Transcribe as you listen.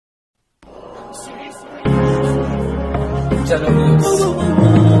channel views.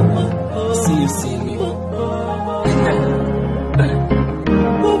 See you soon.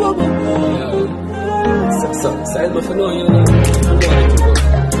 So I'm for now, you know.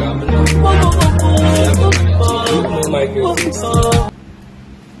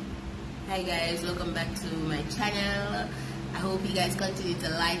 Hi guys, welcome back to my channel. I hope you guys continue to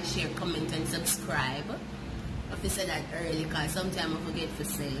like, share, comment and subscribe. If you said that early, because sometimes I forget to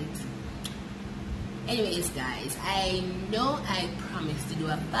say it. Anyways guys, I know I promised to do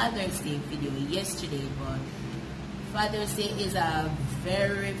a Father's Day video yesterday, but Father's Day is a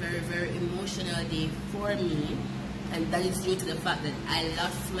very emotional day for me, and that is due to the fact that I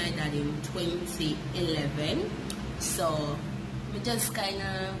lost my dad in 2011. So we just kind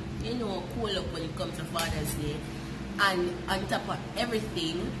of, you know, cool up when it comes to Father's Day. And on top of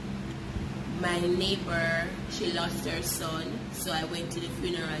everything, my neighbor, she lost her son, so I went to the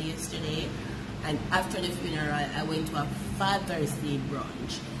funeral yesterday. And after the funeral, I went to a Father's Day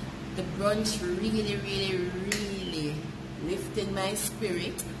brunch. The brunch really lifted my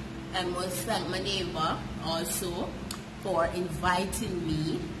spirit. I must thank my neighbor also for inviting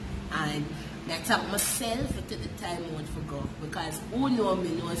me, and I thank myself for taking the time out for go, because who know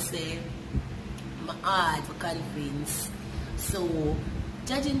me know say my heart for convince. So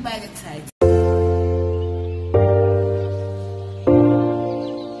judging by the title,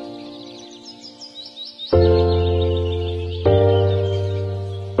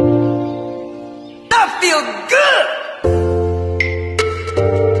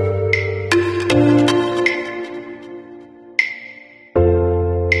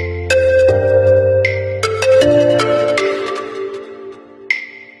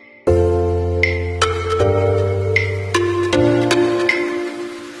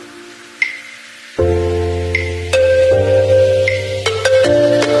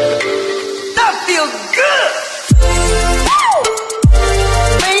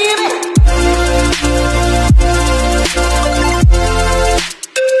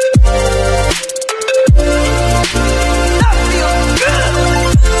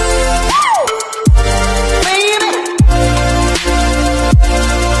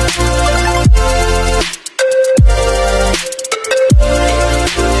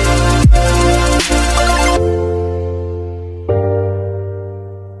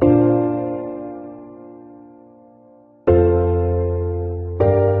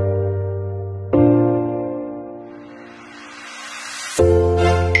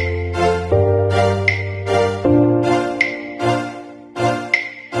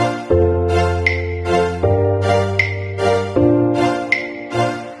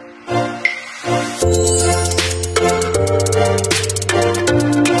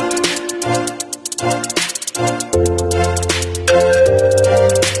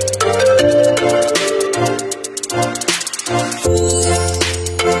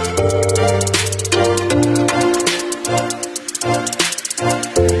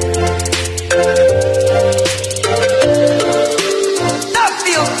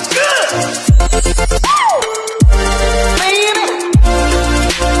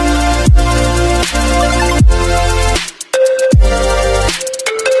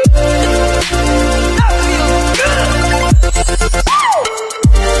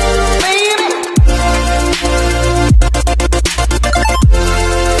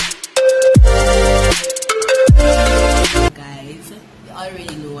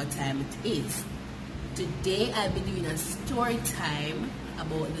 today I'll be doing a story time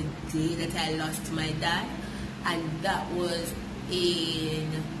about the day that I lost my dad, and that was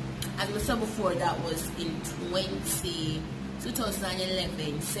in, as I said before, that was in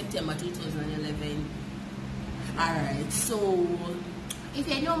 2011, September 2011. Alright, so if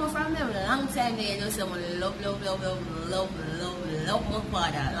you know me from them a long time, you know someone love my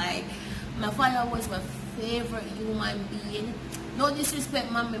father. Like, my father was my favorite human being. No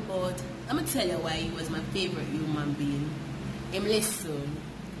disrespect, mommy, but let me tell you why he was my favorite human being. Him listen,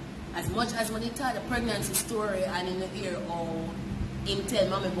 as much as when he tell the pregnancy story and in the ear, or him tell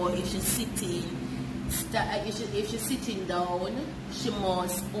mommy about if she's sitting, if she's sitting down, she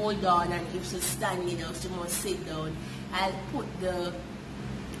must hold on, and if she's standing up, she must sit down. I'll put the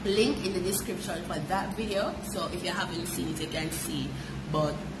link in the description for that video, so if you haven't seen it, you can see.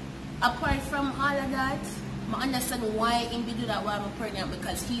 But apart from all of that, I understand why he did that while I'm pregnant,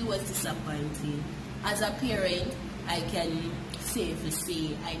 because he was disappointing. As a parent, I can safely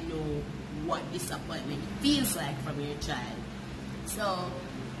say I know what disappointment feels like from your child. So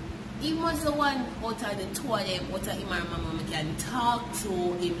he was the one out of the two of them, out of him and mama, can talk to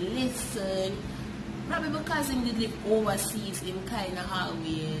him, listen. Probably because he did live overseas, him kind of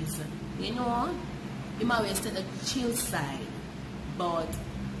always, you know, him always to the chill side. But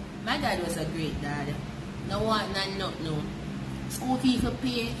my dad was a great dad. No one, no. School fee for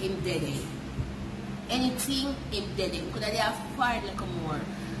pay, him dead. Anything, him dead. Could I afford like more?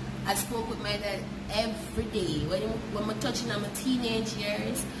 I spoke with my dad every day. When I'm touching on my teenage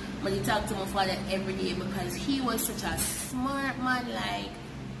years, I talk to my father every day because he was such a smart man. Like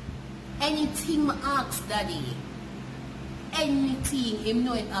anything I ask daddy, anything, him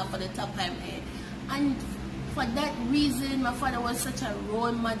know it off the top of my head. And for that reason, my father was such a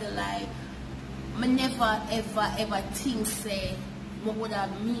role model. Like I never ever think say I would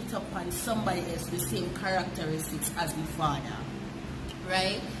have meet up on somebody else with the same characteristics as my father,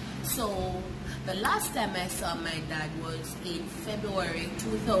 right? So the last time I saw my dad was in February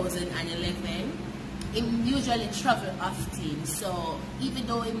 2011. He usually travel often, so even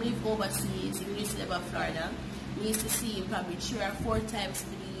though he live overseas, he used to live in Florida, we used to see him probably 3 or 4 times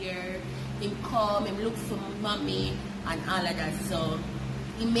per year. Him come, him look for mommy and all of that. So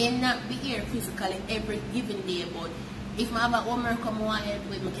he may not be here physically every given day, but if I have a homework come on help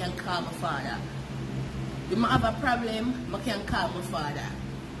with, I can call my father. If I have a problem, I can call my father.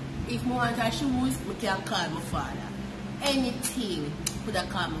 If I want a shoes, I can call my father. Anything, could I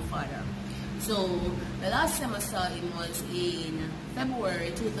call my father. So the last time I saw him was in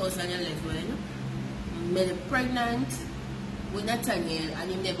February 2011. I was pregnant with Nathaniel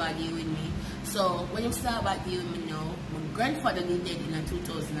and he never deal with me. So when you start about deal with me now, my grandfather did dead in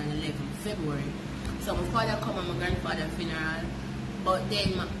 2011, February. So my father come at my grandfather's funeral. But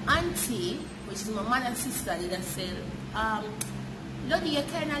then my auntie, which is my mother's sister, did say, Lodi, you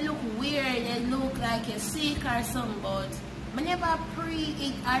kind of look weird, you look like you're sick or something, but I never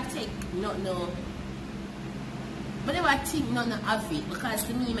pre-eat or take no. But I never think none of it, because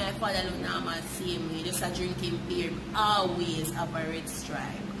to me, my father look normal same way, just a drinking beer, always have a red stripe.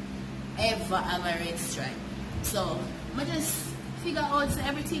 Ever have a red stripe. So, I just figure out so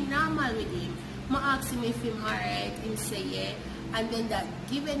everything normal with him. I ask him if he's alright, he say yeah. And then that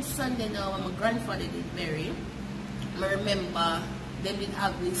given Sunday now when my grandfather did bury, I remember they did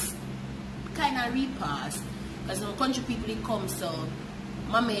have this kind of repast. Because some country people did come, so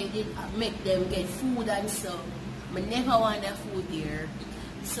mommy did make them get food and so I never want that food there.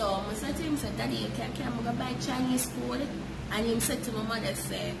 So I said to him, Daddy, can I go buy Chinese food? And he said to my mother,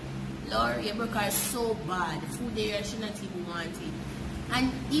 say, Lord, your broker is so bad. The food there, she not even want it.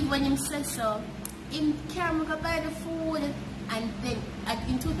 And even when he said so, he can't go buy the food. And then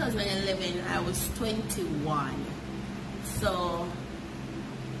in 2011, I was 21. So,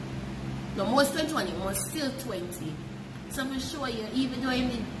 no, I was 21, I was still 20. So I'm sure you, even though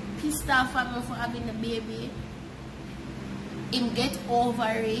I'm pissed off at me for having a baby, him get over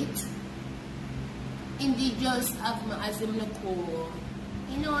it. Indeed, just have me as him look old.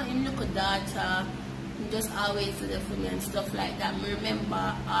 You know, him look a daughter. He just always there for me and stuff like that. I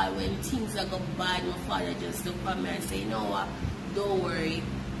remember when things are go bad, my father just look at me and say, you know what, don't worry.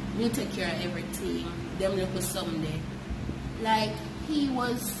 Me take care of everything. Them look for someday. Like, he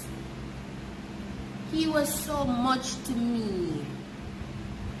was so much to me.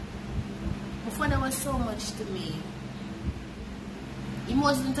 My father was so much to me. He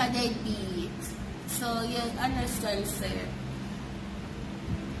wasn't a deadbeat. So you understand, sir.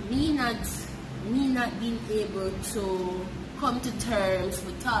 Me not being able to come to terms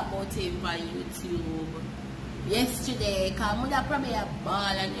to talk about him on YouTube. Yesterday, because I would have probably a ball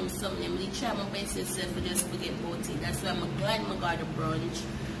and him something. I try my best to just forget about it. That's why I'm glad I got a brunch.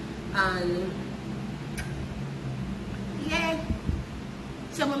 And yeah.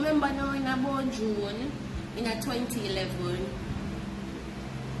 So I remember now in about June, in 2011,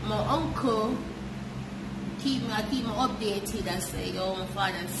 my uncle keep me updated and say, oh, my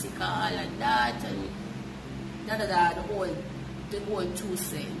father's sick and all of that, and the whole 2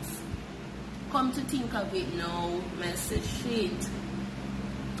 cents. Come to think of it now, I say, shit,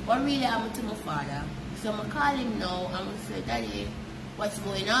 what really happened to my father? So I call him now and I say, Daddy, what's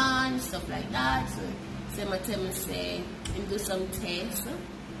going on, stuff like that. So I tell him, say, him do some tests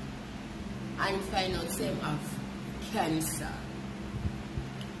and find out him have cancer.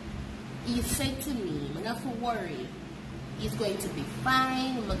 He said to me, I'm not to worry, he's going to be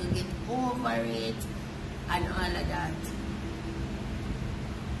fine, I'm going to get over it, and all of that.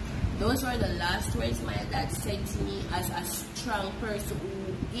 Those were the last words my dad said to me as a strong person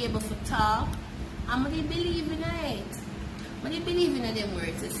who able to talk. And I believe in it. I believe in them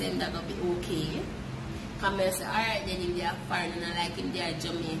words to say that going to be okay. Come and say, alright, then if they are foreign and I like him, they are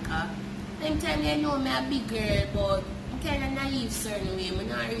Jamaica. Same time they know me a big girl, but kind of naive certain way. I'm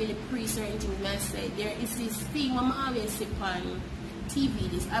not really pre certain things. I say there is this thing I'm always sip on TV,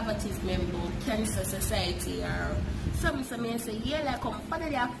 this advertisement about Cancer Society or something. I say, yeah, like come father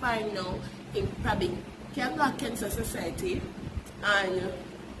they are fine now, in probably can go to Cancer Society and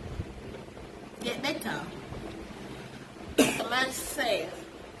get better. The man say,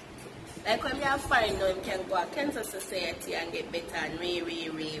 like when they are fine now, you can go to Cancer Society and get better and way.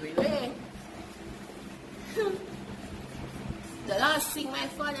 The last thing my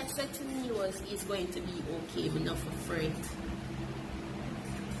father said to me was, he's going to be okay, I'm not afraid.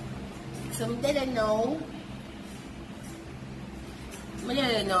 So I didn't know.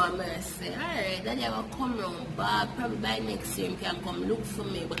 I'm going to say, alright, daddy will come round, but probably by next year you can come look for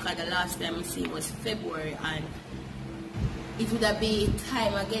me, because the last time I see him was February and it would have been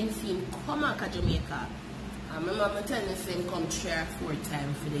time again for him to come back to Jamaica. And my mama telling me him come 3 or 4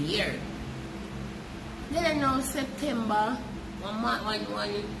 times for the year. Then I know September, one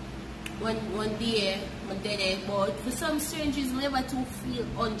day, my daddy, but for some strange reason, I never to feel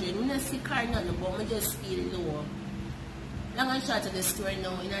 100. I don't see car nothing, but I just feel low. Long and short of the story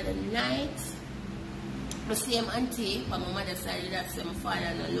now, in the night, the same auntie from my mother's side, that same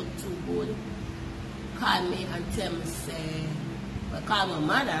father, don't look too good, call me and tell me, say, call my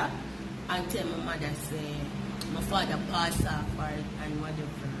mother and tell my mother, say, my father passed off and whatever.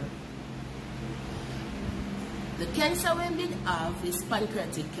 The cancer we did have is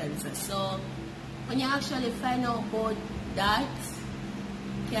pancreatic cancer. So when you actually find out about that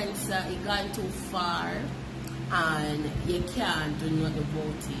cancer, it gone too far and you can't do nothing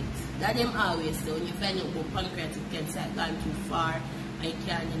about it. That them always say, when you find out about pancreatic cancer, it gone too far and you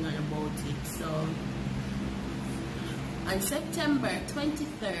can't do nothing about it. So on September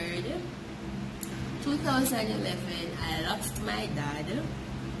 23rd, 2011, I lost my dad.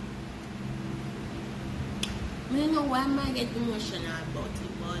 I don't know why I get emotional about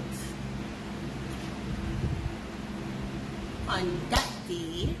it, but on that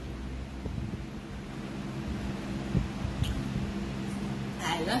day, I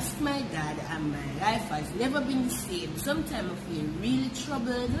lost my dad and my life has never been the same. Sometimes I feel really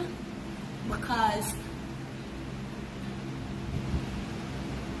troubled because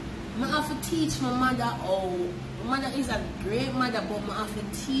I have to teach my mother how. My mother is a great mother, but I have to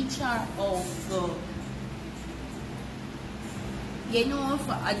teach her how to, you know,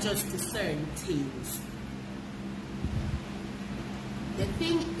 for adjust to certain things. The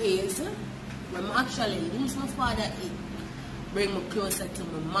thing is, when I actually lose my father, it brings me closer to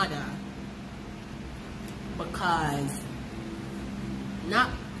my mother, because not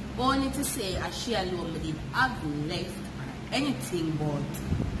only to say as she alone did have left or anything, but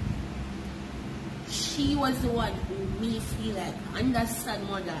she was the one who me feel like understand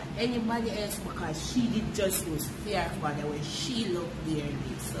more than anybody else, because she did just was fair for the way she loved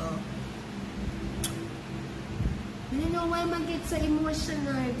dearly. So you know why I get so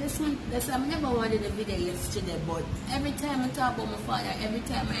emotional? This I never wanted a video yesterday, but every time I talk about my father, every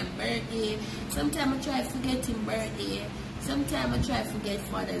time my birthday, sometimes I try to forget his birthday, sometimes I try to forget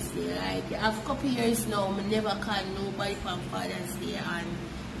Father's Day. Like I have a couple years now, I never call nobody for Father's Day, and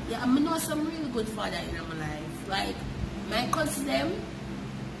yeah, I know some really good father in my life. Like my cousins, them,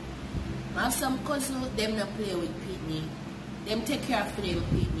 I have some cousins, them not play with Pitney. Them take care of them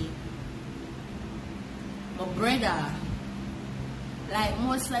Pitney. My brother, like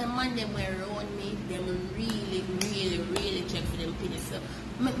most of the man them were around me, them really check for them Pitney. So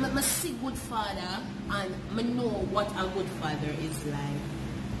I see good father and I know what a good father is like.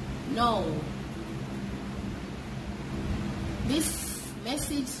 Now, this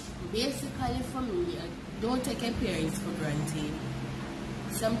message basically for me, don't take your parents for granted.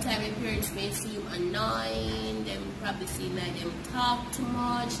 Sometimes your parents may seem annoying, them probably seem like them talk too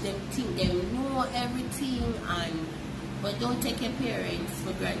much, them think them know everything, but don't take your parents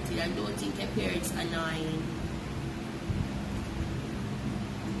for granted and don't think your parents annoying.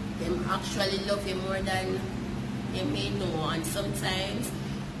 Them actually love you more than they may know, and sometimes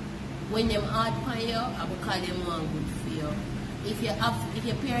when them hard for you, I will call them one good for you. If your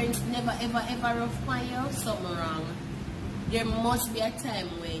parents never ever rough on you, something wrong. There must be a time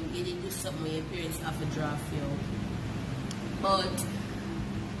when you did do something where your parents have to draft you. But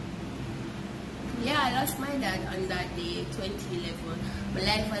yeah, I lost my dad on that day, 2011. My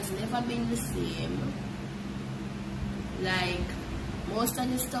life has never been the same. Like most of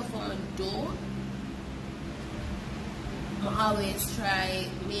the stuff I do, I always try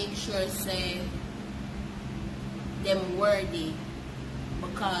make sure say them worthy,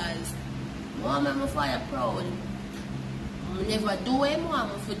 because mom and my father proud. I never do what I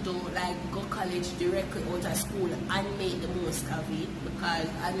want to do, like go college directly out of school and make the most of it, because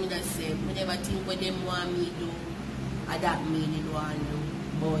I mean I say, I never think what them want me to do. that meaning one.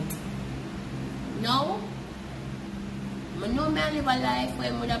 But now, I know me live a life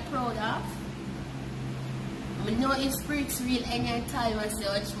where I'm proud of. I know if spirit's real anytime I say,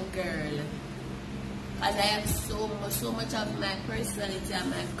 watch my girl. Because I have so much of my personality and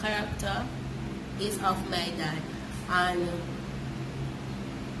my character is of my dad. And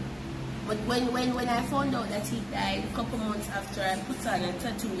but when I found out that he died a couple months after, I put on a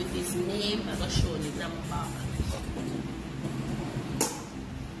tattoo with his name. I'm gonna show it on my back.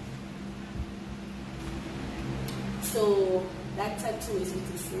 So that tattoo is with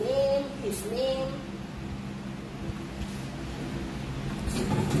his name.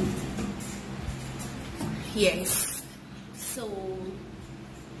 Yes. So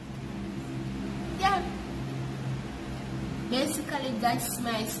yeah. Basically that's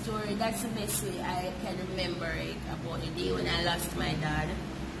my story. That's the best way I can remember it about the day when I lost my dad.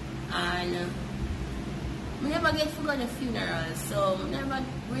 And I never get to go to the funeral, so I never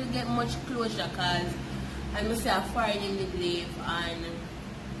really get much closure because I must say far in the grave, and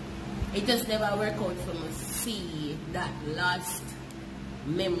it just never work out for me to see that last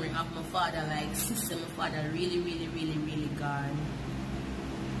memory of my father, like sister, my father really gone.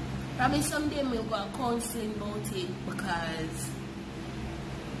 Probably someday we'll go counseling about it because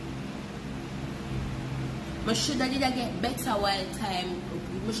I should have get better while time,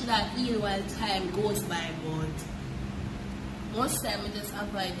 I should have healed while time goes by, but most time I just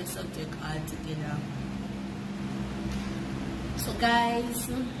avoid the subject altogether. So guys,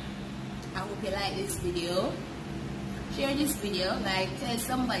 I hope you like this video. Share this video, like, tell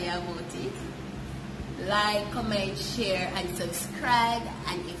somebody about it. Like, comment, share, and subscribe.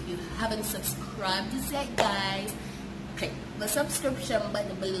 And if you haven't subscribed just yet, guys, click the subscription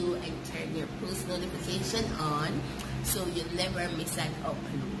button below and turn your post notification on so you never miss an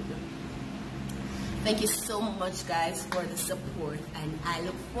upload. Thank you so much, guys, for the support, and I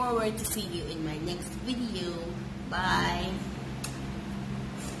look forward to seeing you in my next video.